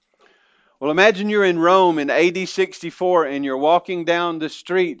Well, imagine you're in Rome in AD 64 and you're walking down the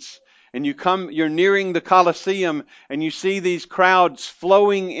streets and you're nearing the Colosseum and you see these crowds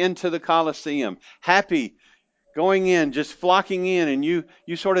flowing into the Colosseum, happy, going in, just flocking in, and you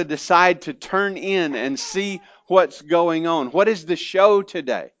sort of decide to turn in and see what's going on. What is the show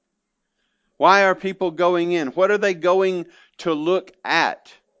today? Why are people going in? What are they going to look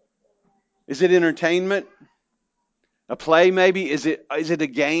at? Is it entertainment? A play maybe? Is it a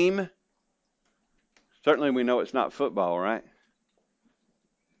game? Certainly we know it's not football, right?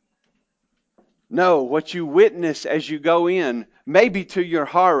 No, what you witness as you go in, maybe to your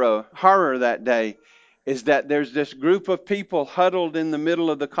horror that day, is that there's this group of people huddled in the middle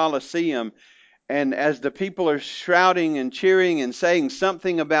of the Colosseum, and as the people are shouting and cheering and saying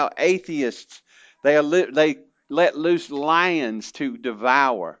something about atheists, they let loose lions to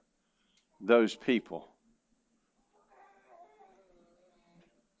devour those people.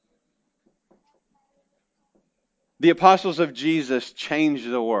 The apostles of Jesus changed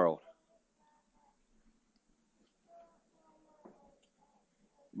the world,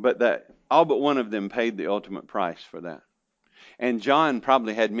 but that all but one of them paid the ultimate price for that. And John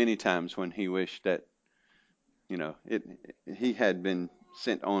probably had many times when he wished that, it, he had been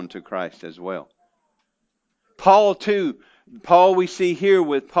sent on to Christ as well. Paul too. Paul we see here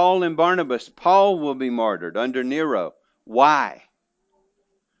with Paul and Barnabas. Paul will be martyred under Nero. Why?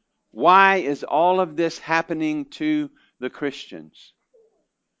 Why is all of this happening to the Christians?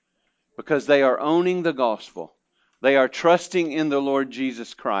 Because they are owning the gospel. They are trusting in the Lord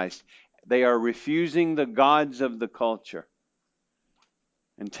Jesus Christ. They are refusing the gods of the culture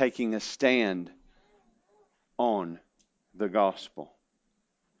and taking a stand on the gospel.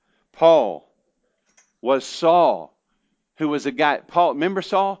 Paul was Saul, who was a guy. Paul, remember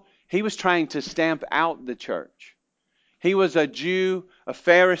Saul? He was trying to stamp out the church. He was a Jew, a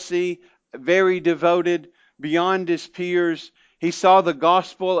Pharisee, very devoted, beyond his peers. He saw the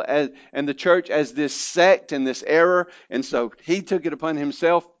gospel and the church as this sect and this error, and so he took it upon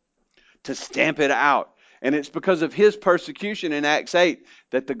himself to stamp it out. And it's because of his persecution in Acts 8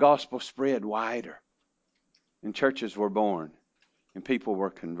 that the gospel spread wider, and churches were born, and people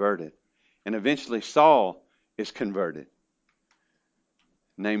were converted. And eventually Saul is converted,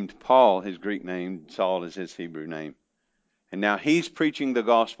 named Paul, his Greek name. Saul is his Hebrew name. And now he's preaching the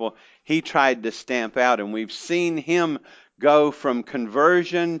gospel he tried to stamp out. And we've seen him go from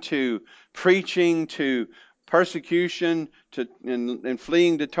conversion to preaching to persecution and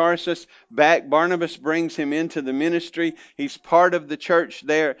fleeing to Tarsus. Back, Barnabas brings him into the ministry. He's part of the church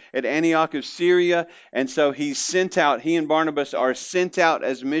there at Antioch of Syria. And so he's sent out. He and Barnabas are sent out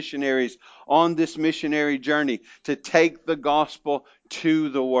as missionaries on this missionary journey to take the gospel to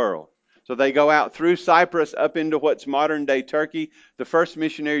the world. So they go out through Cyprus up into what's modern day Turkey. The first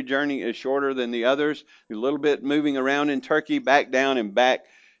missionary journey is shorter than the others, a little bit moving around in Turkey, back down and back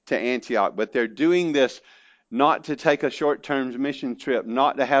to Antioch. But they're doing this not to take a short-term mission trip,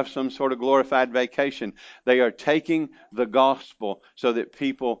 not to have some sort of glorified vacation. They are taking the gospel so that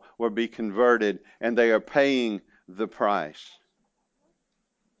people will be converted, and they are paying the price.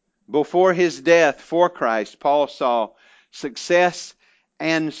 Before his death for Christ, Paul saw success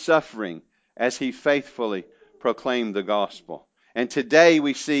and suffering as he faithfully proclaimed the gospel. And today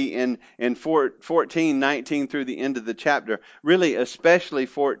we see in 14:19 through the end of the chapter, really especially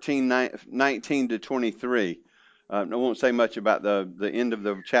 14:19 to 23. I won't say much about the end of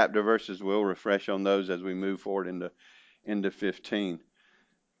the chapter verses. We'll refresh on those as we move forward into 15.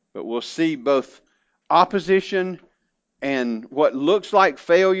 But we'll see both opposition and what looks like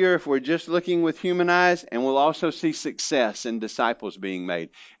failure if we're just looking with human eyes, and we'll also see success in disciples being made.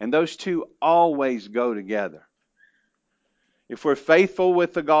 And those two always go together. If we're faithful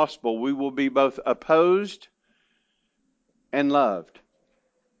with the gospel, we will be both opposed and loved.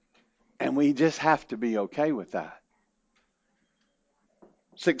 And we just have to be okay with that.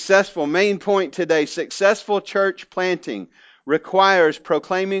 Main point today, successful church planting requires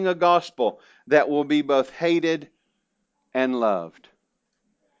proclaiming a gospel that will be both hated and loved.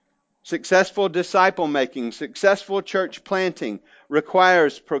 Successful disciple making, successful church planting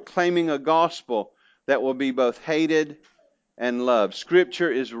requires proclaiming a gospel that will be both hated and loved. Scripture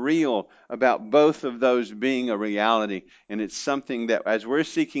is real about both of those being a reality, and it's something that as we're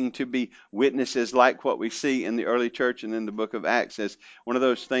seeking to be witnesses like what we see in the early church and in the book of Acts, is one of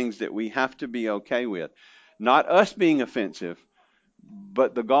those things that we have to be okay with. Not us being offensive,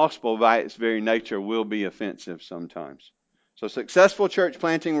 but the gospel by its very nature will be offensive sometimes. So successful church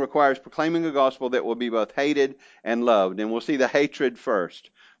planting requires proclaiming a gospel that will be both hated and loved. And we'll see the hatred first.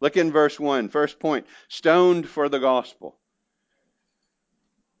 Look in verse 1. First point, stoned for the gospel.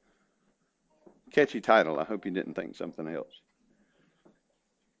 Catchy title. I hope you didn't think something else.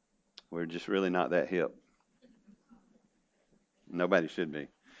 We're just really not that hip. Nobody should be.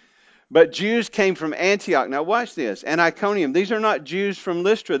 But Jews came from Antioch. Now watch this. And Iconium. These are not Jews from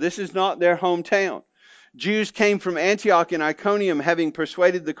Lystra. This is not their hometown. Jews came from Antioch and Iconium, having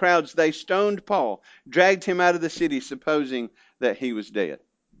persuaded the crowds. They stoned Paul, dragged him out of the city, supposing that he was dead.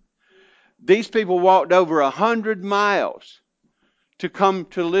 These people walked over 100 miles to come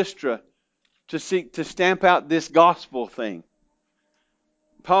to Lystra to seek to stamp out this gospel thing.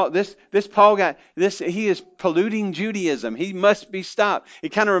 Paul, this Paul guy, he is polluting Judaism. He must be stopped. It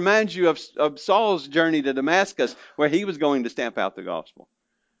kind of reminds you of Saul's journey to Damascus, where he was going to stamp out the gospel.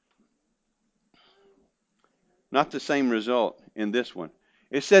 Not the same result in this one.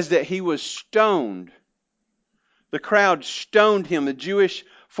 It says that he was stoned. The crowd stoned him, a Jewish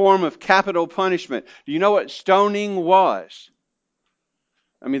form of capital punishment. Do you know what stoning was?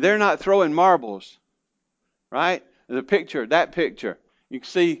 I mean, they're not throwing marbles, right? The picture, that picture. You can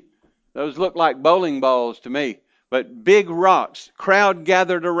see those look like bowling balls to me. But big rocks, crowd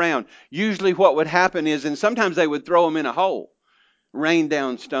gathered around. Usually what would happen is, and sometimes they would throw them in a hole, rain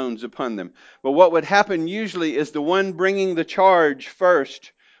down stones upon them. But what would happen usually is the one bringing the charge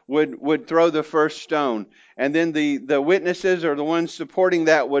first would throw the first stone. And then the witnesses or the ones supporting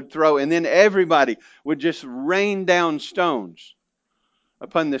that would throw. And then everybody would just rain down stones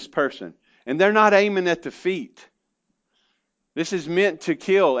upon this person. And they're not aiming at the feet. This is meant to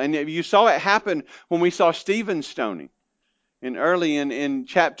kill. And you saw it happen when we saw Stephen stoning early in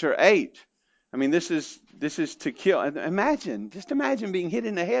chapter 8. I mean, this is to kill. Just imagine being hit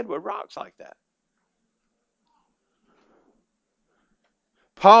in the head with rocks like that.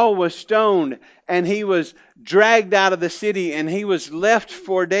 Paul was stoned and he was dragged out of the city and he was left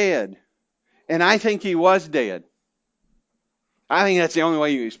for dead. And I think he was dead. I think that's the only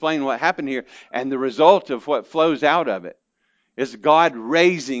way you explain what happened here. And the result of what flows out of it is God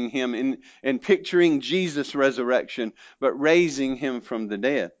raising him and picturing Jesus' resurrection, but raising him from the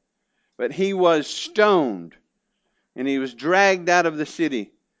dead. But he was stoned and he was dragged out of the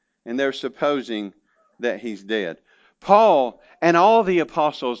city, and they're supposing that he's dead. Paul and all the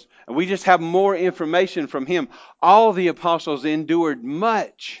apostles, and we just have more information from him, all the apostles endured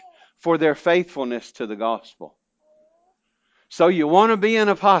much for their faithfulness to the gospel. So you want to be an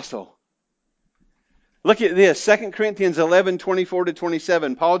apostle? Look at this, 2 Corinthians 11, 24 to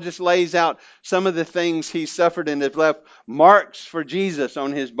 27. Paul just lays out some of the things he suffered and has left marks for Jesus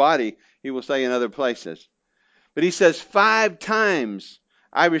on his body, he will say in other places. But he says, 5 times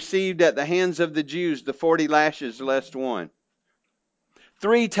I received at the hands of the Jews the 40 lashes less one.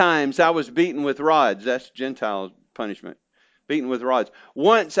 3 times I was beaten with rods. That's Gentile punishment. Beaten with rods.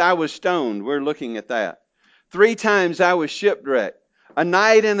 Once I was stoned. We're looking at that. 3 times I was shipwrecked. A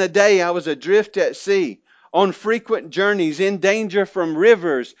night and a day I was adrift at sea, on frequent journeys, in danger from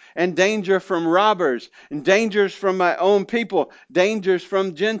rivers, and danger from robbers, and dangers from my own people, dangers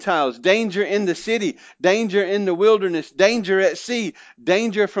from Gentiles, danger in the city, danger in the wilderness, danger at sea,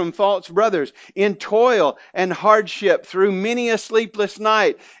 danger from false brothers, in toil and hardship, through many a sleepless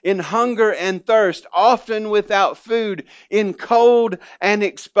night, in hunger and thirst, often without food, in cold and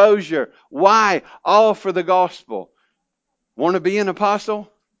exposure. Why? All for the gospel. Want to be an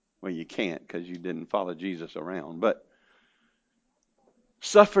apostle? Well, you can't because you didn't follow Jesus around. But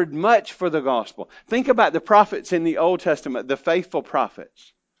suffered much for the gospel. Think about the prophets in the Old Testament, the faithful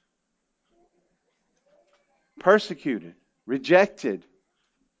prophets. Persecuted, rejected,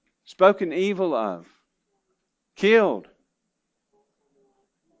 spoken evil of, killed.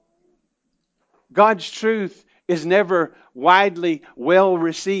 God's truth is never widely well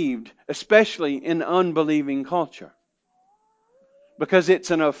received, especially in unbelieving culture, because it's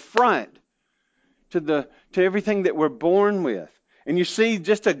an affront to everything that we're born with. And you see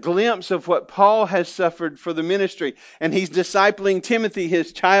just a glimpse of what Paul has suffered for the ministry. And he's discipling Timothy,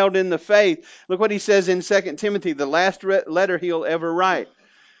 his child in the faith. Look what he says in 2 Timothy, the last letter he'll ever write.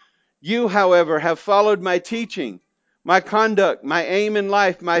 You, however, have followed my teaching, my conduct, my aim in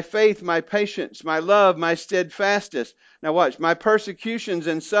life, my faith, my patience, my love, my steadfastness. Now watch, my persecutions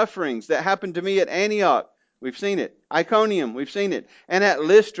and sufferings that happened to me at Antioch. We've seen it. Iconium, we've seen it. And at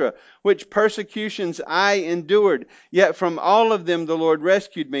Lystra, which persecutions I endured. Yet from all of them the Lord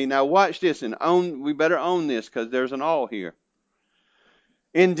rescued me. Now watch this and we better own this because there's an all here.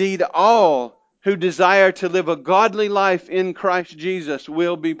 Indeed, all who desire to live a godly life in Christ Jesus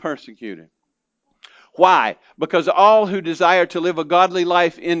will be persecuted. Why? Because all who desire to live a godly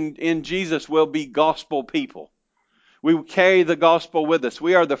life in Jesus will be gospel people. We carry the gospel with us.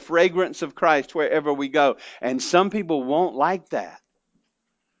 We are the fragrance of Christ wherever we go. And some people won't like that.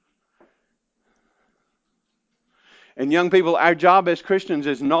 And young people, our job as Christians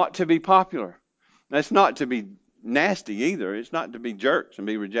is not to be popular. That's not to be nasty either. It's not to be jerks and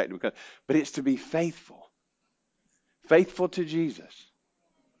be rejected, but it's to be faithful. Faithful to Jesus.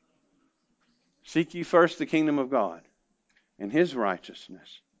 Seek ye first the kingdom of God and his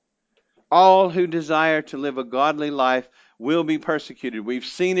righteousness. All who desire to live a godly life will be persecuted. We've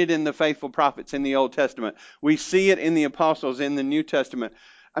seen it in the faithful prophets in the Old Testament. We see it in the apostles in the New Testament.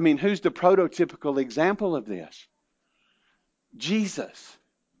 I mean, who's the prototypical example of this? Jesus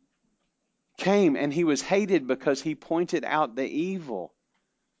came and he was hated because he pointed out the evil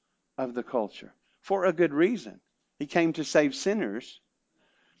of the culture for a good reason. He came to save sinners,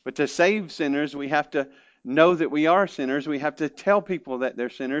 but to save sinners, we have to know that we are sinners. We have to tell people that they're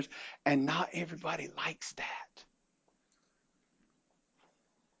sinners, and not everybody likes that.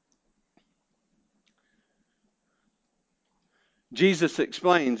 Jesus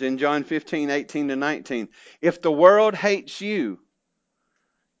explains in John 15:18-19, if the world hates you,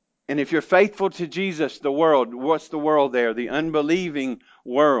 and if you're faithful to Jesus, the world, what's the world there? The unbelieving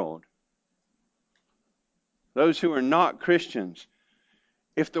world. Those who are not Christians.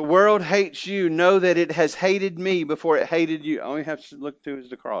 If the world hates you, know that it has hated me before it hated you. All you have to look to is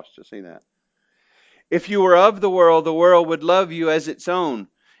the cross to see that. If you were of the world would love you as its own.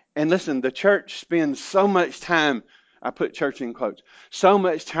 And listen, the church spends so much time, I put church in quotes, so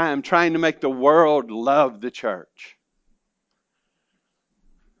much time trying to make the world love the church.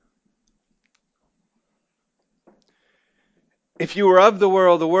 If you were of the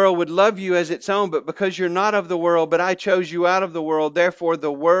world would love you as its own, but because you're not of the world, but I chose you out of the world, therefore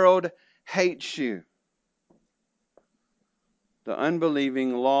the world hates you. The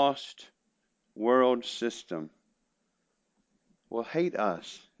unbelieving, lost world system will hate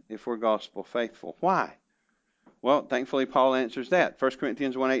us if we're gospel faithful. Why? Well, thankfully Paul answers that. 1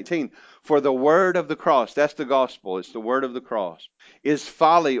 Corinthians 1:18. For the word of the cross, that's the gospel, it's the word of the cross, is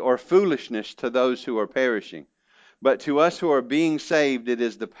folly or foolishness to those who are perishing. But to us who are being saved, it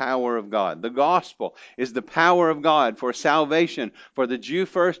is the power of God. The gospel is the power of God for salvation, for the Jew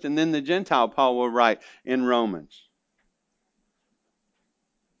first and then the Gentile, Paul will write in Romans.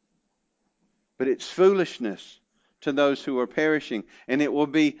 But it's foolishness to those who are perishing, and it will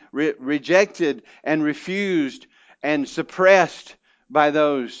be rejected and refused and suppressed by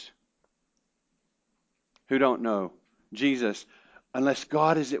those who don't know Jesus, unless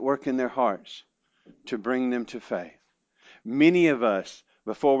God is at work in their hearts to bring them to faith. Many of us,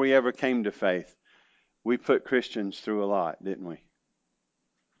 before we ever came to faith, we put Christians through a lot, didn't we?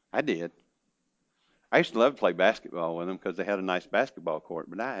 I did. I used to love to play basketball with them because they had a nice basketball court,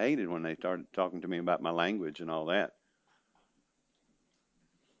 but I hated when they started talking to me about my language and all that.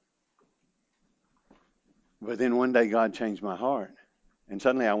 But then one day God changed my heart, and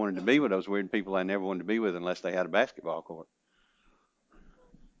suddenly I wanted to be with those weird people I never wanted to be with unless they had a basketball court.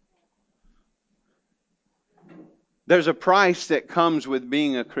 There's a price that comes with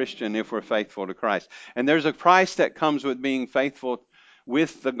being a Christian if we're faithful to Christ. And there's a price that comes with being faithful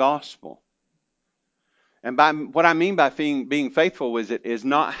with the gospel. And by what I mean by being faithful with it is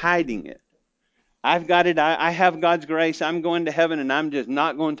not hiding it. I've got it. I have God's grace. I'm going to heaven, and I'm just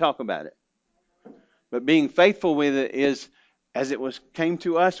not going to talk about it. But being faithful with it is, as came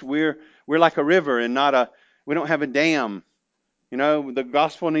to us, we're like a river and we don't have a dam. You know, the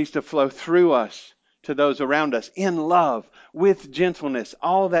gospel needs to flow through us to those around us in love, with gentleness.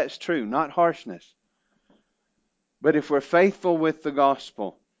 All that's true, not harshness. But if we're faithful with the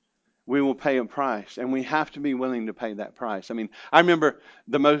gospel, we will pay a price, and we have to be willing to pay that price. I mean, I remember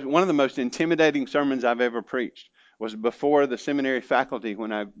one of the most intimidating sermons I've ever preached was before the seminary faculty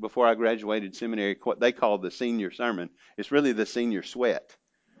before I graduated seminary, what they call the senior sermon. It's really the senior sweat.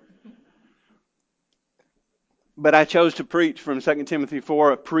 But I chose to preach from 2 Timothy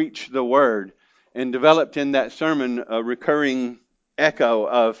 4, preach the word, and developed in that sermon a recurring echo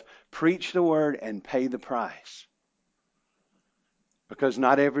of preach the word and pay the price. Because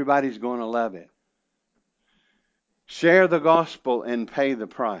not everybody's going to love it. Share the gospel and pay the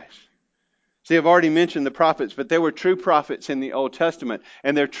price. See, I've already mentioned the prophets, but there were true prophets in the Old Testament,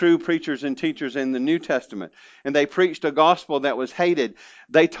 and there are true preachers and teachers in the New Testament. And they preached a gospel that was hated.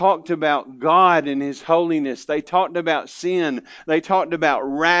 They talked about God and His holiness. They talked about sin. They talked about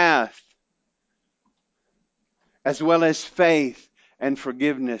wrath, as well as faith and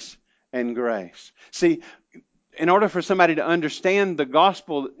forgiveness and grace. See, in order for somebody to understand the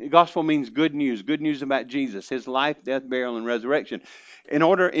gospel means good news about Jesus, His life, death, burial, and resurrection. In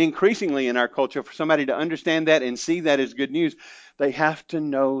order, increasingly in our culture, for somebody to understand that and see that as good news, they have to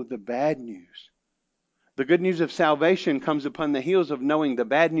know the bad news. The good news of salvation comes upon the heels of knowing the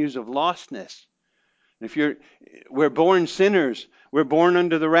bad news of lostness. We're born sinners. We're born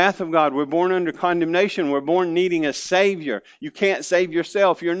under the wrath of God. We're born under condemnation. We're born needing a Savior. You can't save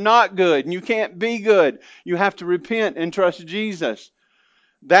yourself. You're not good, and you can't be good. You have to repent and trust Jesus.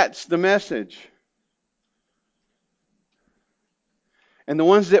 That's the message. And the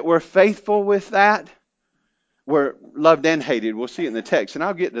ones that were faithful with that were loved and hated. We'll see it in the text, and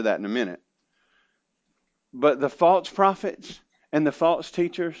I'll get to that in a minute. But the false prophets and the false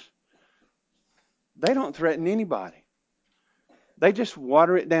teachers, they don't threaten anybody. They just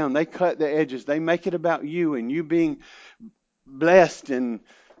water it down. They cut the edges. They make it about you and you being blessed and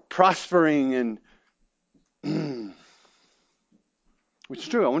prospering and which is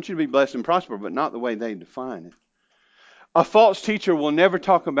true. I want you to be blessed and prosper, but not the way they define it. A false teacher will never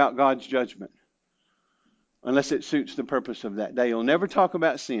talk about God's judgment unless it suits the purpose of that day. He'll never talk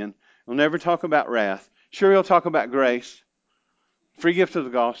about sin. He'll never talk about wrath. Sure, he'll talk about grace, free gift of the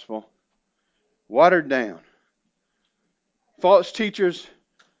gospel, watered down. False teachers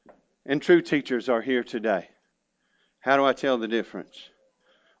and true teachers are here today. How do I tell the difference?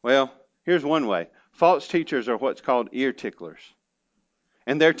 Well, here's one way. False teachers are what's called ear ticklers.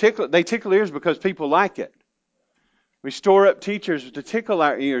 And they tickle ears because people like it. We store up teachers to tickle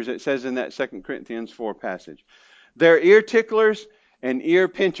our ears, it says in that 2 Corinthians 4 passage. They're ear ticklers and ear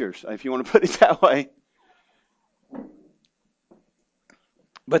pinchers, if you want to put it that way.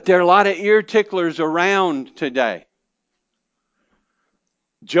 But there are a lot of ear ticklers around today.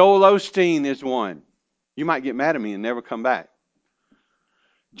 Joel Osteen is one. You might get mad at me and never come back.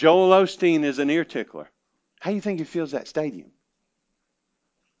 Joel Osteen is an ear tickler. How do you think he fills that stadium?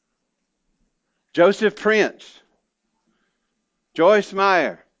 Joseph Prince, Joyce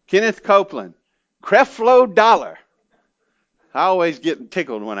Meyer, Kenneth Copeland, Creflo Dollar. I always get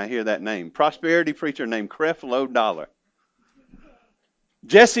tickled when I hear that name. Prosperity preacher named Creflo Dollar.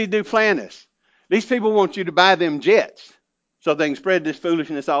 Jesse Duplantis. These people want you to buy them jets so they can spread this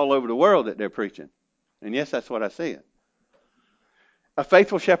foolishness all over the world that they're preaching. And yes, that's what I said. A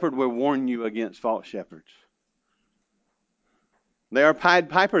faithful shepherd will warn you against false shepherds. There are Pied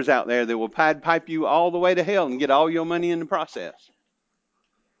Pipers out there that will Pied Pipe you all the way to hell and get all your money in the process.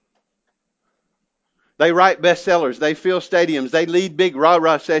 They write bestsellers. They fill stadiums. They lead big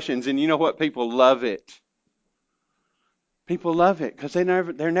rah-rah sessions. And you know what? People love it. People love it because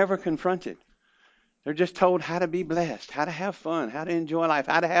they're never confronted. They're just told how to be blessed, how to have fun, how to enjoy life,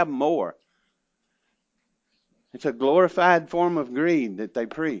 how to have more. It's a glorified form of greed that they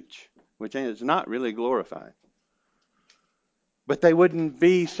preach, which is not really glorified. But they wouldn't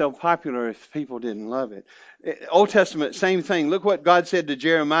be so popular if people didn't love it. Old Testament, same thing. Look what God said to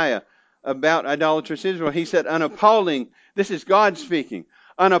Jeremiah about idolatrous Israel. He said, this is God speaking,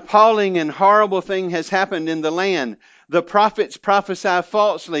 an appalling and horrible thing has happened in the land. The prophets prophesy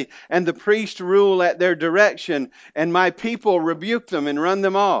falsely, and the priests rule at their direction, and my people rebuke them and run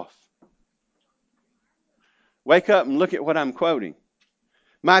them off. Wake up and look at what I'm quoting.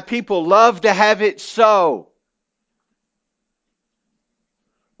 My people love to have it so.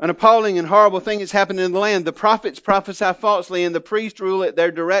 An appalling and horrible thing has happened in the land. The prophets prophesy falsely, and the priests rule at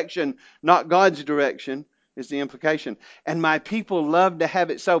their direction, not God's direction, is the implication. And my people love to have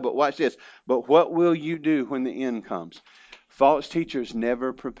it so. But watch this. But what will you do when the end comes? False teachers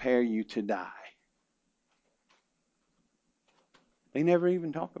never prepare you to die. They never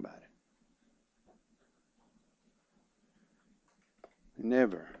even talk about it.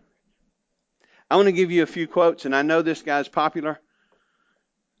 Never. I want to give you a few quotes, and I know this guy's popular.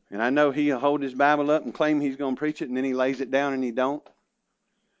 And I know he'll hold his Bible up and claim he's going to preach it, and then he lays it down and he don't.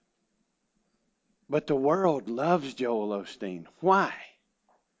 But the world loves Joel Osteen. Why?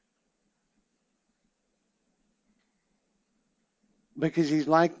 Because he's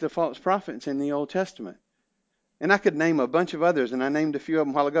like the false prophets in the Old Testament. And I could name a bunch of others, and I named a few of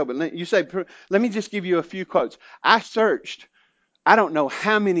them a while ago. But let me just give you a few quotes. I searched, I don't know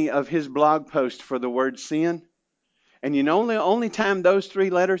how many of his blog posts for the word sin. And you know, the only time those three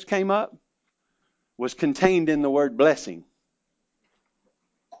letters came up was contained in the word blessing.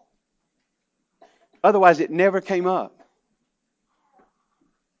 Otherwise, it never came up.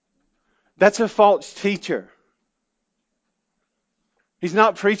 That's a false teacher. He's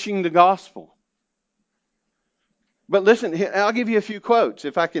not preaching the gospel. But listen, I'll give you a few quotes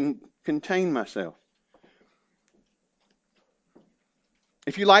if I can contain myself.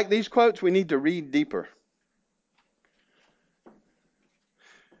 If you like these quotes, we need to read deeper.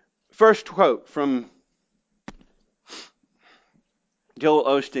 First quote from Joel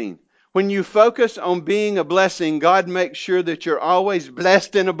Osteen. When you focus on being a blessing, God makes sure that you're always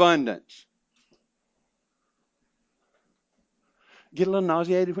blessed in abundance. Get a little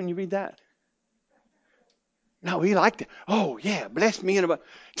nauseated when you read that? No, he liked it. Oh, yeah, bless me in a.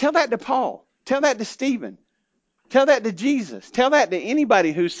 Tell that to Paul. Tell that to Stephen. Tell that to Jesus. Tell that to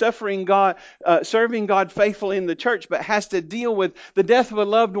anybody who's suffering God, serving God faithful in the church, but has to deal with the death of a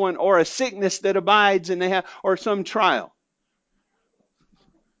loved one or a sickness that abides and they have, or some trial.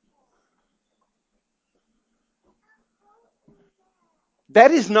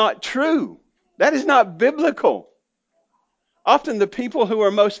 That is not true. That is not biblical. Often the people who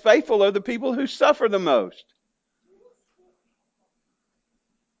are most faithful are the people who suffer the most.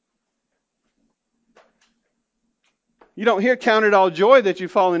 You don't hear count it all joy that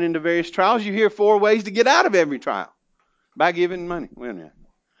you've fallen into various trials. You hear 4 ways to get out of every trial by giving money. Well, yeah.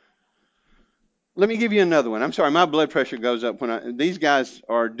 Let me give you another one. I'm sorry, my blood pressure goes up when these guys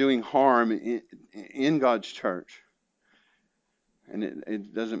are doing harm in God's church, and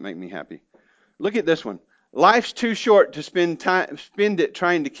it doesn't make me happy. Look at this one. Life's too short to spend it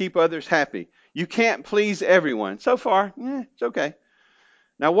trying to keep others happy. You can't please everyone. So far, it's okay.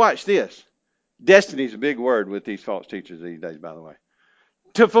 Now watch this. Destiny's a big word with these false teachers these days, by the way.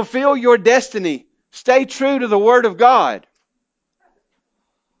 To fulfill your destiny, stay true to the Word of God.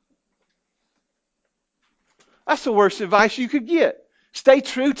 That's the worst advice you could get. Stay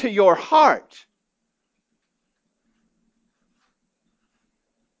true to your heart.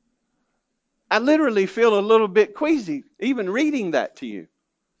 I literally feel a little bit queasy even reading that to you.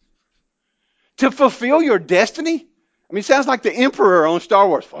 To fulfill your destiny? I mean, it sounds like the Emperor on Star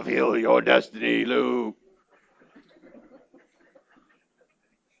Wars. Fulfill your destiny, Luke.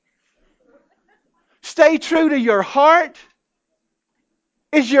 Stay true to your heart.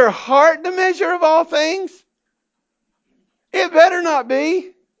 Is your heart the measure of all things? It better not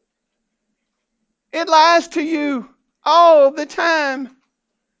be. It lies to you all the time.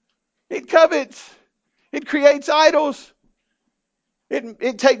 It covets. It creates idols.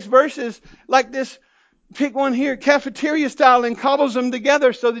 It takes verses like this. Pick one here, cafeteria style, and cobbles them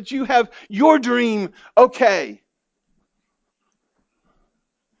together so that you have your dream okay.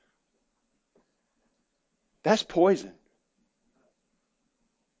 That's poison.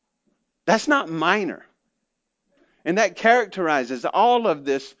 That's not minor. And that characterizes all of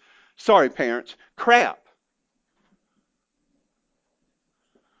this, sorry parents, crap.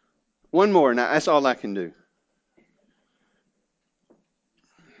 One more, now that's all I can do.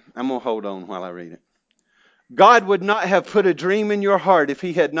 I'm going to hold on while I read it. God would not have put a dream in your heart if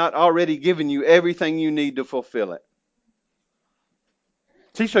he had not already given you everything you need to fulfill it.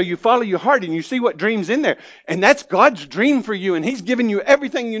 See, so you follow your heart and you see what dream's in there. And that's God's dream for you, and he's given you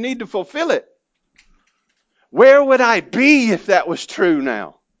everything you need to fulfill it. Where would I be if that was true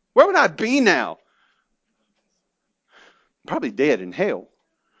now? Where would I be now? Probably dead in hell.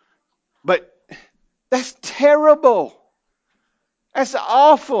 But that's terrible. That's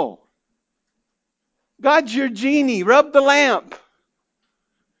awful. God's your genie. Rub the lamp.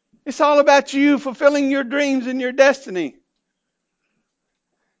 It's all about you fulfilling your dreams and your destiny.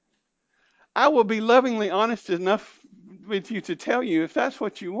 I will be lovingly honest enough with you to tell you if that's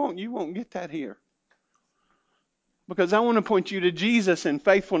what you won't get that here. Because I want to point you to Jesus and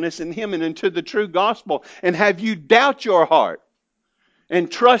faithfulness in him and into the true gospel and have you doubt your heart and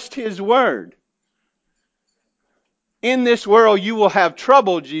trust his word. In this world you will have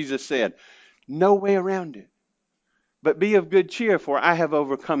trouble, Jesus said. No way around it. But be of good cheer, for I have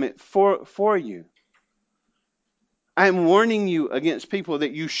overcome it for you. I am warning you against people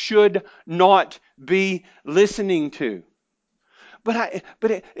that you should not be listening to. But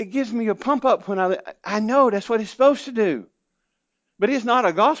it gives me a pump up when I know that's what it's supposed to do. But it's not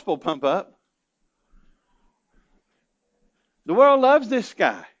a gospel pump up. The world loves this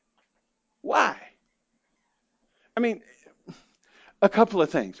guy. Why? I mean, a couple of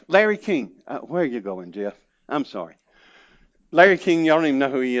things. Larry King. Where are you going, Jeff? I'm sorry. Larry King, y'all don't even know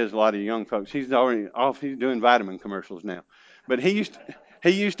who he is, a lot of young folks. He's already off, he's doing vitamin commercials now. But he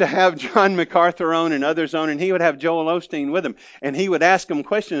used to have John MacArthur on and others on, and he would have Joel Osteen with him. And he would ask them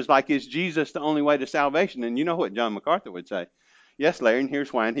questions like, is Jesus the only way to salvation? And you know what John MacArthur would say? Yes, Larry, and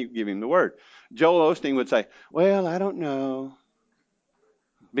here's why, and he'd give him the word. Joel Osteen would say, well, I don't know.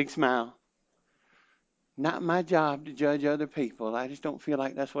 Big smile. Not my job to judge other people. I just don't feel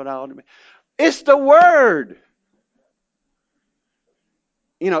like that's what I ought to be. It's the word.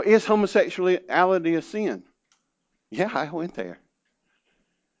 Is homosexuality a sin? Yeah, I went there.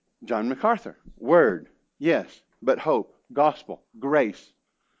 John MacArthur. Word. Yes. But hope. Gospel. Grace.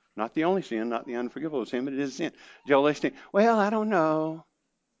 Not the only sin, not the unforgivable sin, but it is a sin. Joel Osteen. Well, I don't know.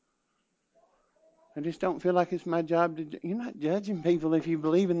 I just don't feel like it's my job to. You're not judging people if you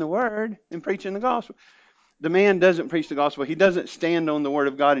believe in the word and preaching the gospel. The man doesn't preach the gospel. He doesn't stand on the word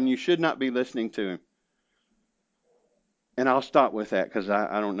of God, and you should not be listening to him. And I'll stop with that because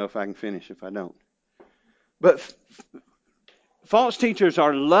I don't know if I can finish if I don't. But false teachers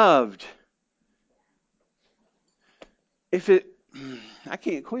are loved. I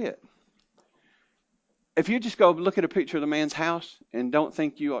can't quit. If you just go look at a picture of the man's house and don't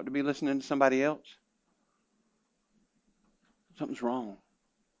think you ought to be listening to somebody else, something's wrong.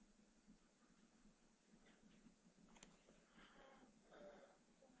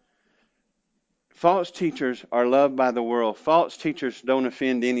 False teachers are loved by the world. False teachers don't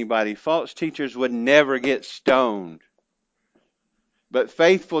offend anybody. False teachers would never get stoned. But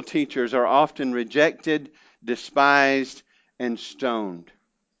faithful teachers are often rejected, despised, and stoned.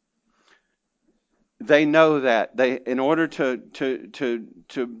 They know that in order to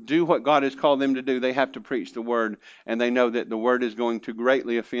do what God has called them to do, they have to preach the word, and they know that the word is going to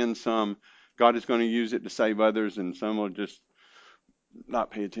greatly offend some. God is going to use it to save others, and some will just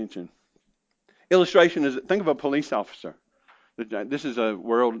not pay attention. Illustration is, think of a police officer. This is a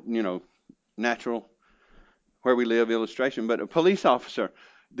world, natural where we live illustration, but a police officer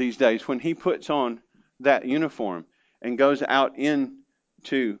these days, when he puts on that uniform and goes out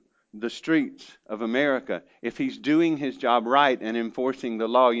into the streets of America, if he's doing his job right and enforcing the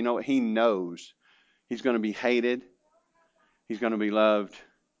law, you know what? He knows he's going to be hated, he's going to be loved,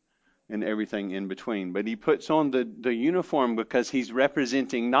 and everything in between. But he puts on the uniform because he's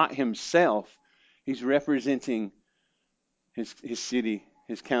representing not himself, he's representing his city,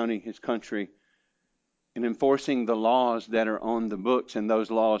 his county, his country, and enforcing the laws that are on the books, and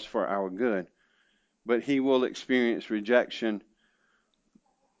those laws for our good. But he will experience rejection.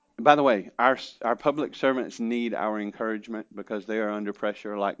 By the way, our public servants need our encouragement because they are under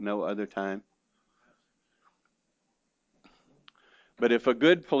pressure like no other time. But if a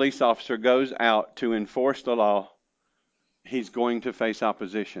good police officer goes out to enforce the law, he's going to face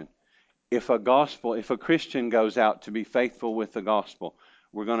opposition. If a Christian goes out to be faithful with the gospel,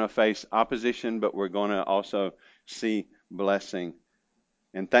 we're going to face opposition, but we're going to also see blessing.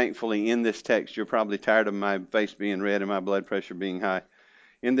 And thankfully, in this text, you're probably tired of my face being red and my blood pressure being high.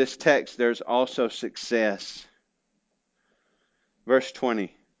 In this text, there's also success. Verse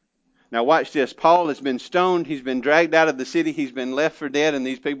 20. Now watch this. Paul has been stoned. He's been dragged out of the city. He's been left for dead, and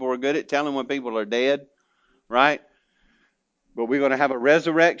these people were good at telling when people are dead, right? But we're going to have a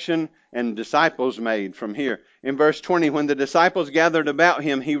resurrection and disciples made from here. In verse 20, when the disciples gathered about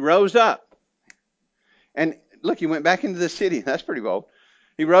him, he rose up. And look, he went back into the city. That's pretty bold.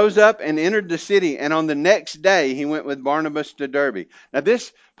 He rose up and entered the city, and on the next day he went with Barnabas to Derbe. Now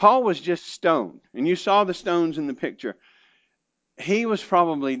Paul was just stoned, and you saw the stones in the picture. He was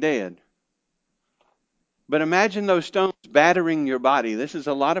probably dead. But imagine those stones battering your body. This is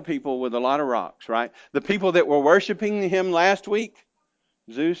a lot of people with a lot of rocks, right? The people that were worshiping him last week,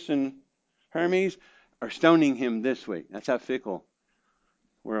 Zeus and Hermes, are stoning him this week. That's how fickle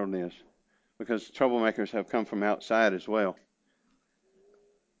the world is, because troublemakers have come from outside as well.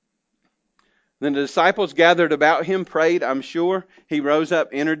 Then the disciples gathered about him, prayed, I'm sure. He rose up,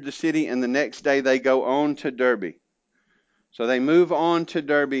 entered the city, and the next day they go on to Derbe. So they move on to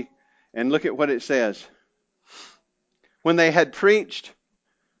Derbe, and look at what it says. When they had preached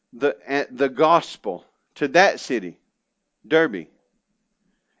the gospel to that city, Derbe,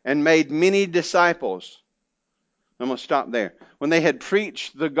 and made many disciples. I'm going to stop there. When they had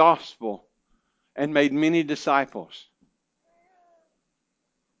preached the gospel and made many disciples,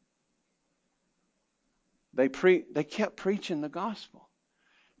 they kept preaching the gospel.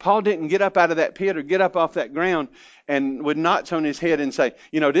 Paul didn't get up out of that pit or get up off that ground and with knots on his head and say,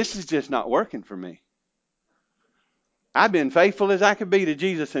 this is just not working for me. I've been faithful as I could be to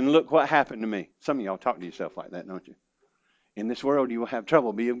Jesus, and look what happened to me. Some of y'all talk to yourself like that, don't you? In this world you will have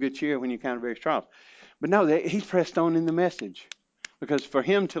trouble. Be of good cheer when you encounter various trials. But no, he's pressed on in the message. Because for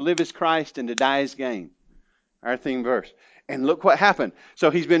him to live is Christ and to die is gain. Our theme verse. And look what happened.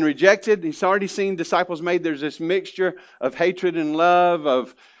 So he's been rejected. He's already seen disciples made. There's this mixture of hatred and love,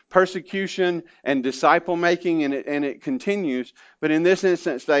 of persecution and disciple making, and it continues. But in this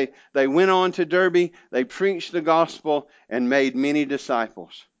instance, they went on to Derbe, they preached the gospel, and made many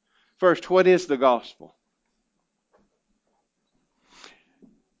disciples. First, what is the gospel?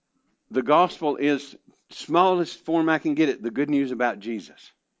 The gospel is, smallest form I can get it, the good news about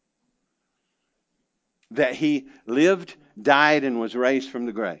Jesus. That he lived, died, and was raised from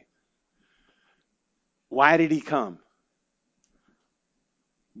the grave. Why did he come?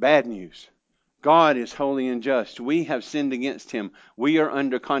 Bad news. God is holy and just. We have sinned against him. We are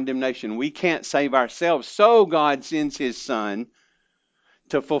under condemnation. We can't save ourselves. So God sends his Son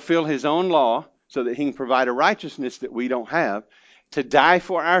to fulfill his own law so that he can provide a righteousness that we don't have. to die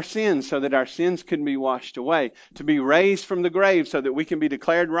for our sins so that our sins can be washed away, to be raised from the grave so that we can be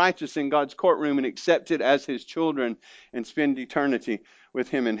declared righteous in God's courtroom and accepted as his children and spend eternity with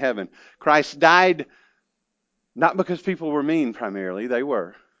him in heaven. Christ died not because people were mean primarily, they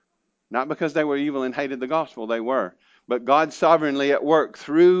were. Not because they were evil and hated the gospel, they were. But God sovereignly at work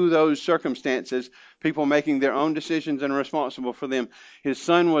through those circumstances, people making their own decisions and responsible for them. His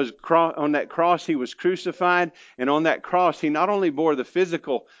son was on that cross, he was crucified, and on that cross he not only bore the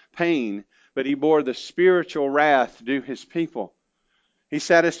physical pain, but he bore the spiritual wrath due his people. He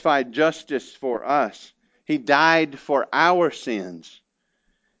satisfied justice for us. He died for our sins.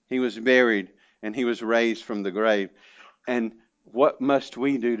 He was buried and he was raised from the grave. And what must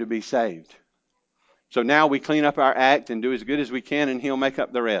we do to be saved? So now we clean up our act and do as good as we can, and he'll make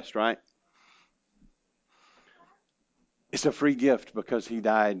up the rest, right? It's a free gift because he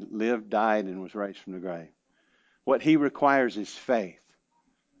lived, died, and was raised from the grave. What he requires is faith,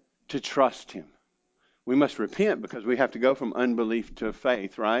 to trust him. We must repent because we have to go from unbelief to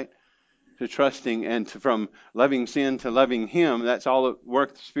faith, right? To trusting and from loving sin to loving him. That's all the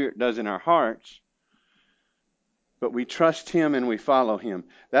work the Spirit does in our hearts. But we trust him and we follow him.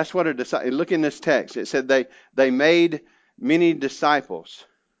 That's what a disciple. Look in this text. It said they made many disciples.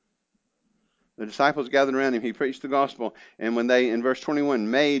 The disciples gathered around him. He preached the gospel. And when they, in verse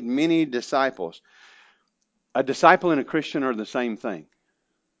 21, made many disciples. A disciple and a Christian are the same thing.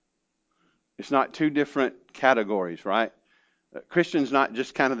 It's not two different categories, right? Christian's not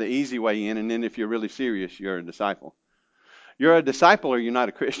just kind of the easy way in, and then if you're really serious, you're a disciple. You're a disciple or you're not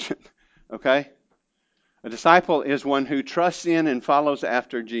a Christian, okay? A disciple is one who trusts in and follows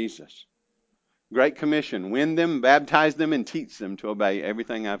after Jesus. Great Commission. Win them, baptize them, and teach them to obey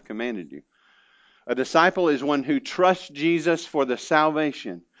everything I've commanded you. A disciple is one who trusts Jesus for their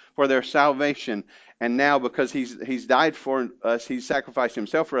salvation. And now because he's died for us, he's sacrificed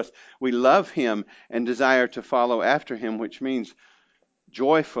himself for us, we love him and desire to follow after him, which means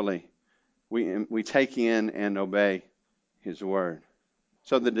joyfully we take in and obey his word.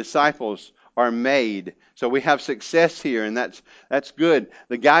 So the disciples are made. So we have success here, and that's good.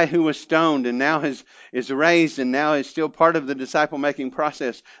 The guy who was stoned and now is raised and now is still part of the disciple-making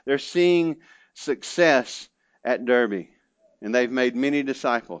process. They're seeing success at Derbe, and they've made many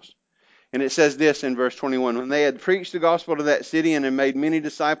disciples. And it says this in verse 21, when they had preached the gospel to that city and had made many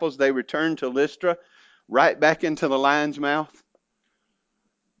disciples, they returned to Lystra, right back into the lion's mouth.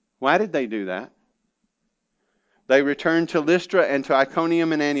 Why did they do that? They returned to Lystra and to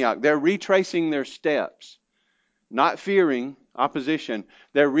Iconium and Antioch. They're retracing their steps, not fearing opposition.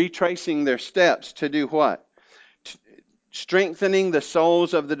 They're retracing their steps to do what? Strengthening the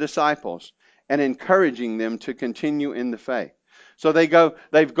souls of the disciples and encouraging them to continue in the faith. So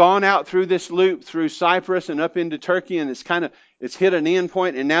they've gone out through this loop through Cyprus and up into Turkey, and it's hit an end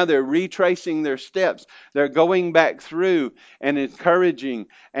point, and now they're retracing their steps. They're going back through and encouraging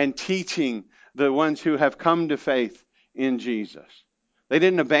and teaching the ones who have come to faith in Jesus. They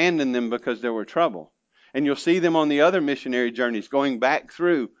didn't abandon them because there were trouble. And you'll see them on the other missionary journeys going back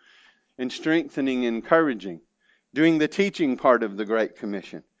through and strengthening and encouraging, doing the teaching part of the Great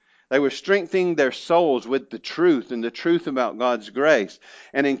Commission. They were strengthening their souls with the truth and the truth about God's grace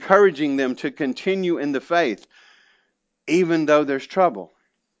and encouraging them to continue in the faith even though there's trouble.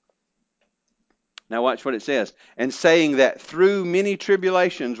 Now watch what it says. And saying that through many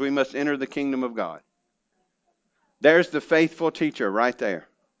tribulations we must enter the kingdom of God. There's the faithful teacher right there.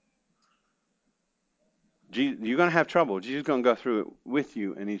 You're going to have trouble. Jesus is going to go through it with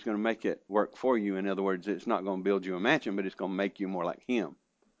you, and he's going to make it work for you. In other words, it's not going to build you a mansion, but it's going to make you more like him.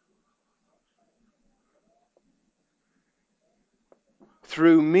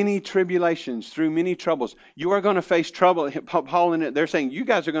 Through many tribulations, through many troubles. You are going to face trouble. Paul in it, they're saying you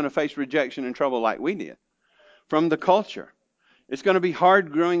guys are going to face rejection and trouble like we did from the culture. It's going to be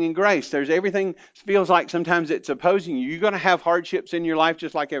hard growing in grace. There's everything feels like sometimes it's opposing you. You're going to have hardships in your life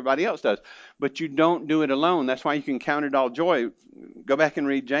just like everybody else does. But you don't do it alone. That's why you can count it all joy. Go back and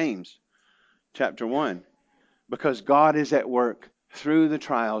read James chapter 1. Because God is at work through the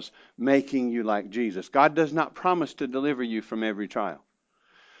trials making you like Jesus. God does not promise to deliver you from every trial.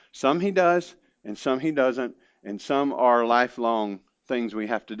 Some he does, and some he doesn't, and some are lifelong things we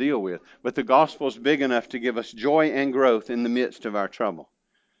have to deal with. But the gospel is big enough to give us joy and growth in the midst of our trouble.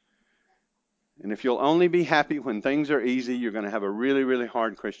 And if you'll only be happy when things are easy, you're going to have a really, really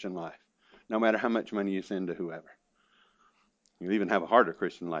hard Christian life, no matter how much money you send to whoever. You'll even have a harder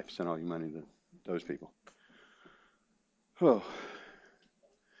Christian life to send all your money to those people. Oh.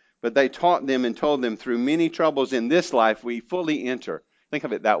 But they taught them and told them through many troubles in this life we fully enter Think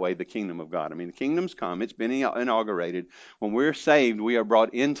of it that way, the kingdom of God. I mean, the kingdom's come. It's been inaugurated. When we're saved, we are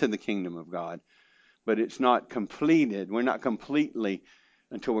brought into the kingdom of God. But it's not completed. We're not completely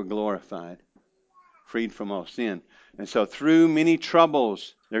until we're glorified, freed from all sin. And so through many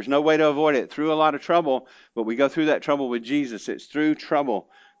troubles, there's no way to avoid it. Through a lot of trouble, but we go through that trouble with Jesus. It's through trouble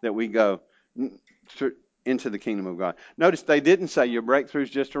that we go into the kingdom of God. Notice they didn't say your breakthrough's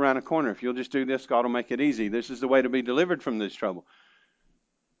just around the corner. If you'll just do this, God will make it easy. This is the way to be delivered from this trouble.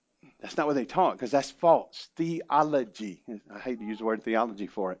 That's not what they taught, because that's false theology. I hate to use the word theology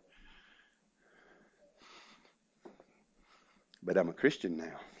for it, but I'm a Christian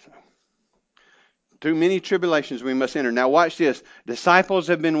now. So. Through many tribulations we must enter. Now watch this. Disciples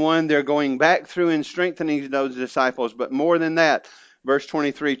have been won. They're going back through and strengthening those disciples. But more than that, verse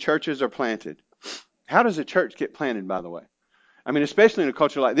 23, churches are planted. How does a church get planted, by the way? I mean, especially in a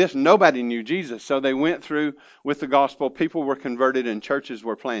culture like this, nobody knew Jesus. So they went through with the gospel. People were converted and churches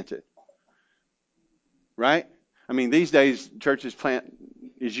were planted. Right? I mean, these days, churches plant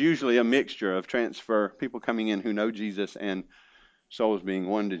is usually a mixture of transfer, people coming in who know Jesus and souls being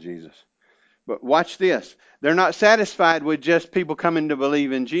won to Jesus. But watch this. They're not satisfied with just people coming to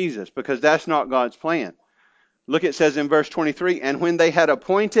believe in Jesus, because that's not God's plan. Look, it says in verse 23, and when they had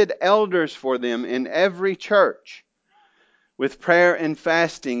appointed elders for them in every church, with prayer and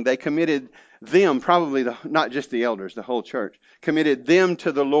fasting, they committed them, probably not just the elders, the whole church, committed them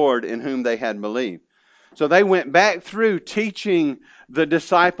to the Lord in whom they had believed. So they went back through teaching the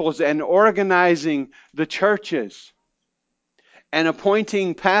disciples and organizing the churches and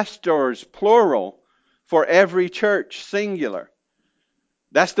appointing pastors, plural, for every church, singular.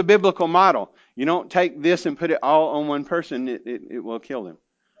 That's the biblical model. You don't take this and put it all on one person. It will kill them,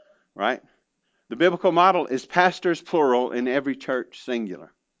 right? The biblical model is pastors, plural, in every church,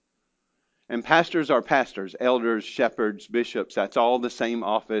 singular. And pastors are pastors, elders, shepherds, bishops. That's all the same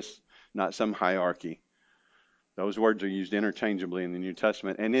office, not some hierarchy. Those words are used interchangeably in the New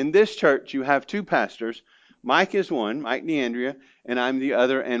Testament. And in this church, you have two pastors. Mike is one, Mike DeAndrea, and I'm the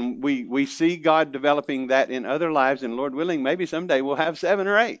other. And we see God developing that in other lives. And Lord willing, maybe someday we'll have 7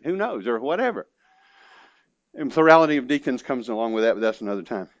 or 8. Who knows? Or whatever. And plurality of deacons comes along with that, but that's another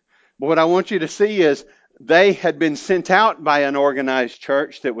time. But what I want you to see is they had been sent out by an organized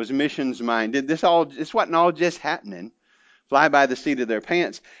church that was missions minded. This wasn't all just happening. Fly by the seat of their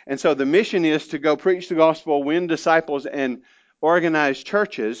pants. And so the mission is to go preach the gospel, win disciples, and organize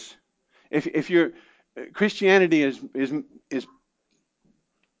churches. If you're Christianity is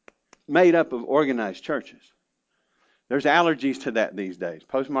made up of organized churches. There's allergies to that these days.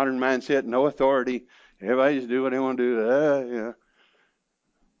 Postmodern mindset, no authority. Everybody just do what they want to do.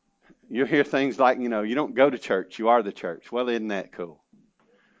 You hear things like, you don't go to church, you are the church. Well, isn't that cool?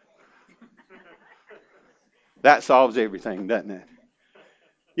 That solves everything, doesn't it?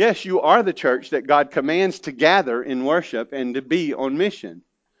 Yes, you are the church that God commands to gather in worship and to be on mission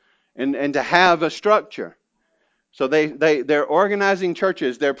and to have a structure. So they're organizing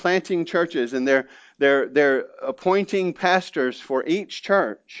churches, they're planting churches, and they're appointing pastors for each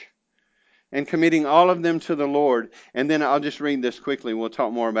church and committing all of them to the Lord. And then I'll just read this quickly. We'll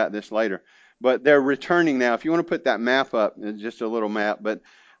talk more about this later. But they're returning now. If you want to put that map up, it's just a little map. But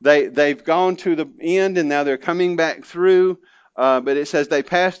they've gone to the end, and now they're coming back through. But it says they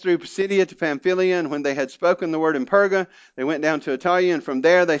passed through Pisidia to Pamphylia, and when they had spoken the word in Perga, they went down to Italia, and from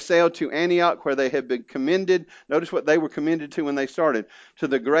there they sailed to Antioch, where they had been commended. Notice what they were commended to when they started. To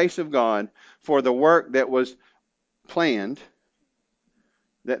the grace of God for the work that was planned,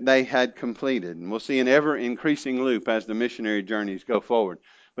 that they had completed. And we'll see an ever-increasing loop as the missionary journeys go forward.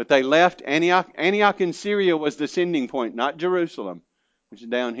 But they left Antioch. Antioch in Syria was the sending point, not Jerusalem, which is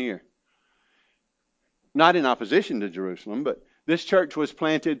down here. Not in opposition to Jerusalem, but this church was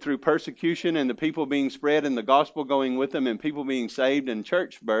planted through persecution and the people being spread and the gospel going with them and people being saved and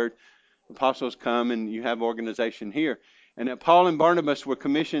church birth. Apostles come and you have organization here. And that Paul and Barnabas were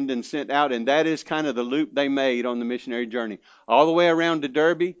commissioned and sent out, and that is kind of the loop they made on the missionary journey. All the way around to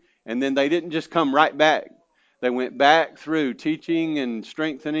Derbe, and then they didn't just come right back. They went back through teaching and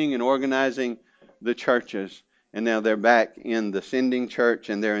strengthening and organizing the churches. And now they're back in the sending church,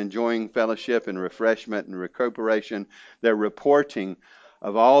 and they're enjoying fellowship and refreshment and recuperation. They're reporting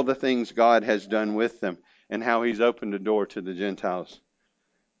of all the things God has done with them and how He's opened a door to the Gentiles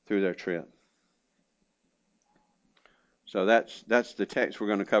through their trip. So that's the text we're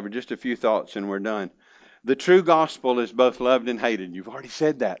going to cover. Just a few thoughts and we're done. The true gospel is both loved and hated. You've already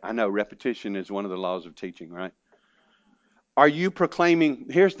said that. I know repetition is one of the laws of teaching, right? Are you proclaiming,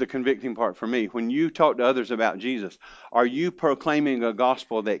 here's the convicting part for me, when you talk to others about Jesus, are you proclaiming a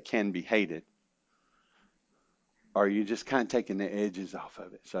gospel that can be hated? or are you just kind of taking the edges off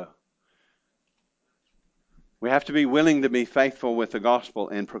of it? So we have to be willing to be faithful with the gospel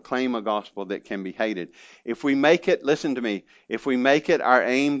and proclaim a gospel that can be hated. If we make it, listen to me, if we make it our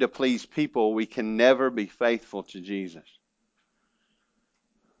aim to please people, we can never be faithful to Jesus.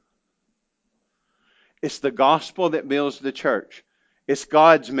 It's the gospel that builds the church. It's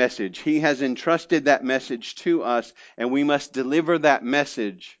God's message. He has entrusted that message to us, and we must deliver that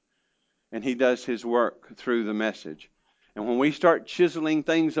message, and He does His work through the message. And when we start chiseling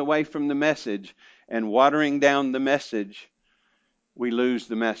things away from the message and watering down the message, we lose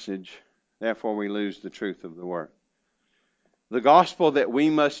the message. Therefore, we lose the truth of the word. The gospel that we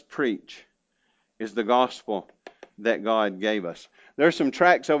must preach is the gospel that God gave us. There's some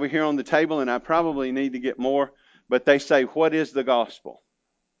tracts over here on the table, and I probably need to get more, but they say, what is the gospel?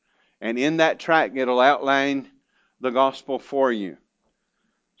 And in that tract, it'll outline the gospel for you.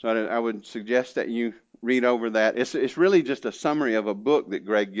 So I would suggest that you read over that. It's really just a summary of a book that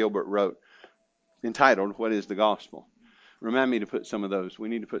Greg Gilbert wrote entitled, What is the Gospel? Remind me to put some of those. We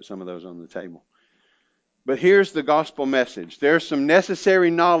need to put some of those on the table. But here's the gospel message. There's some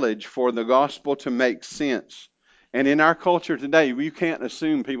necessary knowledge for the gospel to make sense. And in our culture today, you can't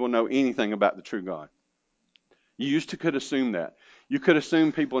assume people know anything about the true God. You used to could assume that. You could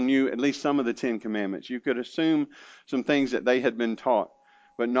assume people knew at least some of the Ten Commandments. You could assume some things that they had been taught,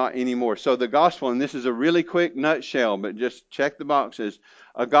 but not anymore. So the gospel, and this is a really quick nutshell, but just check the boxes.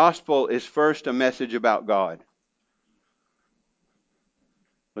 A gospel is first a message about God.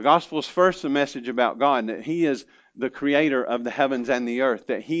 The gospel is first a message about God, that He is the creator of the heavens and the earth,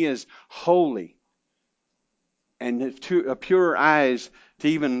 that He is holy, and to a purer eyes to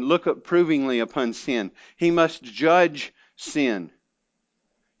even look approvingly upon sin. He must judge sin.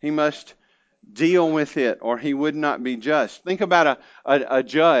 He must deal with it, or He would not be just. Think about a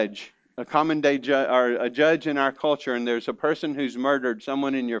judge, a common day judge, or a judge in our culture, and there's a person who's murdered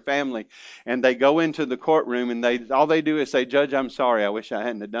someone in your family, and they go into the courtroom, and all they do is say, Judge, I'm sorry. I wish I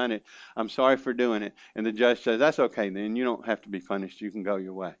hadn't have done it. I'm sorry for doing it. And the judge says, that's okay, then. You don't have to be punished. You can go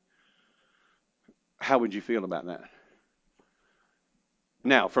your way. How would you feel about that?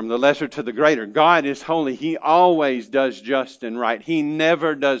 Now, from the lesser to the greater, God is holy. He always does just and right. He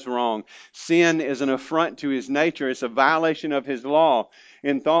never does wrong. Sin is an affront to His nature. It's a violation of His law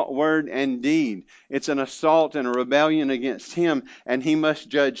in thought, word, and deed. It's an assault and a rebellion against Him, and He must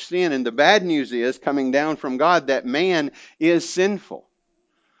judge sin. And the bad news is, coming down from God, that man is sinful.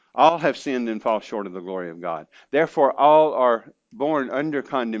 All have sinned and fall short of the glory of God. Therefore, all are born under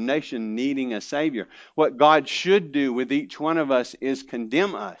condemnation, needing a Savior. What God should do with each one of us is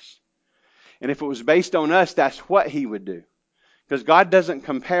condemn us. And if it was based on us, that's what He would do. Because God doesn't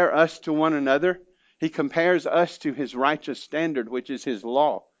compare us to one another. He compares us to His righteous standard, which is His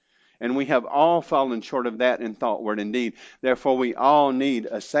law. And we have all fallen short of that in thought, word, and deed. Therefore, we all need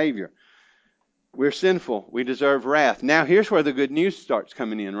a Savior. We're sinful. We deserve wrath. Now, here's where the good news starts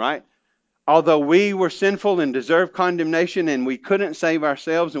coming in, right? Although we were sinful and deserved condemnation and we couldn't save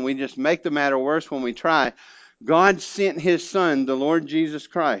ourselves and we just make the matter worse when we try, God sent His Son, the Lord Jesus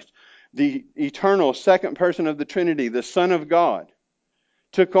Christ, the eternal second person of the Trinity, the Son of God,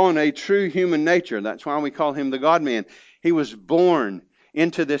 took on a true human nature. That's why we call Him the God-man. He was born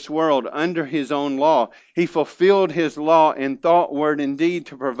into this world under His own law. He fulfilled His law in thought, word, and deed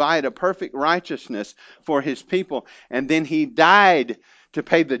to provide a perfect righteousness for His people. And then He died to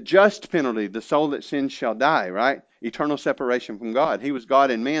pay the just penalty. The soul that sins shall die, right? Eternal separation from God. He was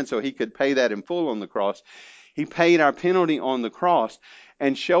God and man, so He could pay that in full on the cross. He paid our penalty on the cross.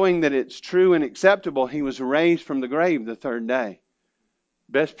 And showing that it's true and acceptable, He was raised from the grave the third day.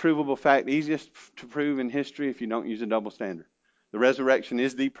 Best provable fact, easiest to prove in history if you don't use a double standard. The resurrection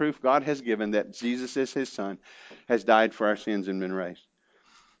is the proof God has given that Jesus is His Son, has died for our sins and been raised.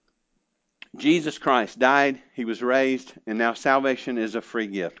 Jesus Christ died, He was raised, and now salvation is a free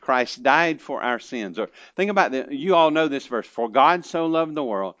gift. Christ died for our sins. Or think about that. You all know this verse. For God so loved the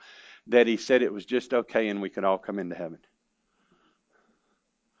world that He said it was just okay and we could all come into heaven.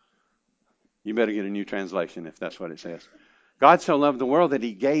 You better get a new translation if that's what it says. God so loved the world that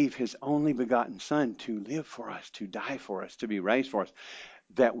He gave His only begotten Son to live for us, to die for us, to be raised for us,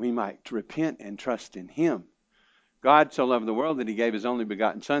 that we might repent and trust in Him. God so loved the world that He gave His only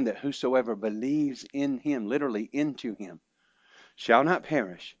begotten Son, that whosoever believes in Him, literally into Him, shall not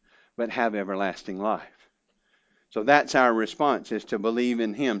perish, but have everlasting life. So that's our response, is to believe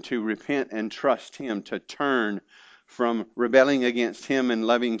in Him, to repent and trust Him, to turn from rebelling against Him and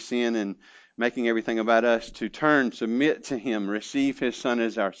loving sin and making everything about us, to turn, submit to Him, receive His Son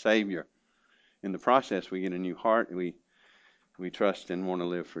as our Savior. In the process, we get a new heart. We trust and want to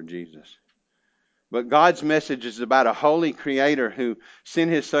live for Jesus. But God's message is about a holy creator who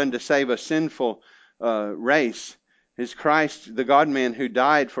sent his son to save a sinful race. Is Christ, the God-man who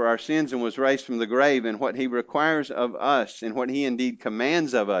died for our sins and was raised from the grave. And what he requires of us, and what he indeed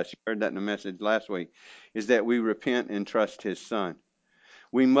commands of us, you heard that in the message last week, is that we repent and trust his son.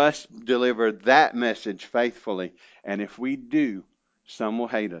 We must deliver that message faithfully. And if we do, some will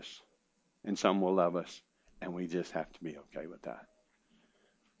hate us and some will love us. And we just have to be okay with that.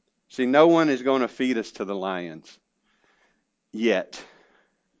 See, no one is going to feed us to the lions yet.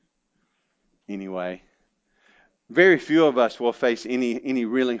 Anyway, very few of us will face any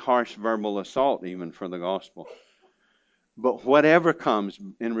really harsh verbal assault even for the gospel. But whatever comes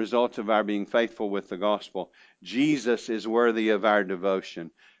in result of our being faithful with the gospel, Jesus is worthy of our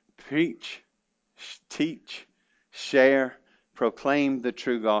devotion. Preach, teach, share, proclaim the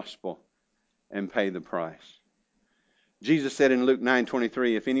true gospel, and pay the price. Jesus said in Luke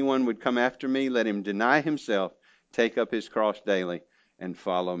 9:23, if anyone would come after me, let him deny himself, take up his cross daily, and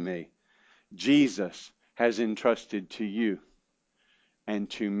follow me. Jesus has entrusted to you and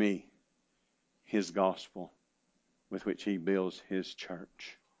to me his gospel with which he builds his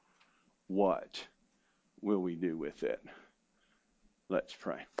church. What will we do with it? Let's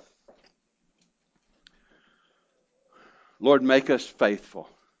pray. Lord, make us faithful.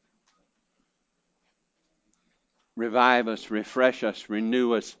 Revive us, refresh us,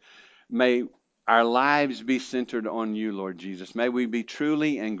 renew us. May our lives be centered on you, Lord Jesus. May we be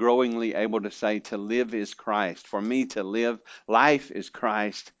truly and growingly able to say, to live is Christ. For me to live, life is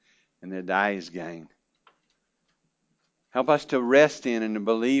Christ, and to die is gain. Help us to rest in and to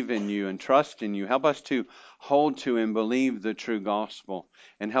believe in you and trust in you. Help us to hold to and believe the true gospel.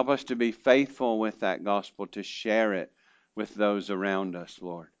 And help us to be faithful with that gospel, to share it with those around us,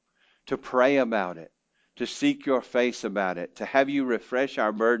 Lord. To pray about it, to seek your face about it, to have you refresh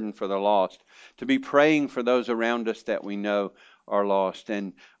our burden for the lost, to be praying for those around us that we know are lost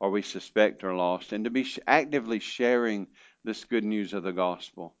and or we suspect are lost, and to be actively sharing this good news of the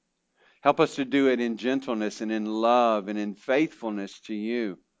gospel. Help us to do it in gentleness and in love and in faithfulness to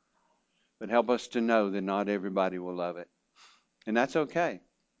you. But help us to know that not everybody will love it. And that's okay.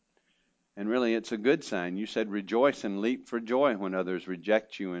 And really, it's a good sign. You said rejoice and leap for joy when others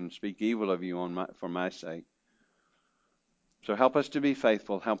reject you and speak evil of you for my sake. So help us to be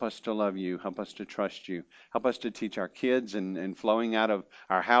faithful. Help us to love you. Help us to trust you. Help us to teach our kids and flowing out of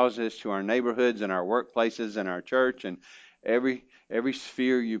our houses to our neighborhoods and our workplaces and our church and every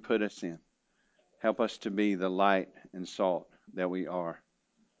sphere you put us in. Help us to be the light and salt that we are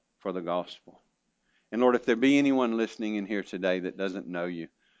for the gospel. And Lord, if there be anyone listening in here today that doesn't know you,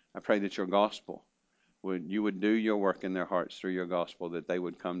 I pray that your gospel, you would do your work in their hearts through your gospel, that they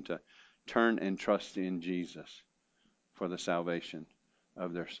would come to turn and trust in Jesus for the salvation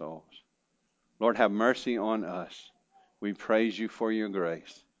of their souls. Lord, have mercy on us. We praise you for your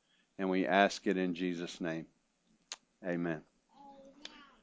grace, and we ask it in Jesus' name. Amen.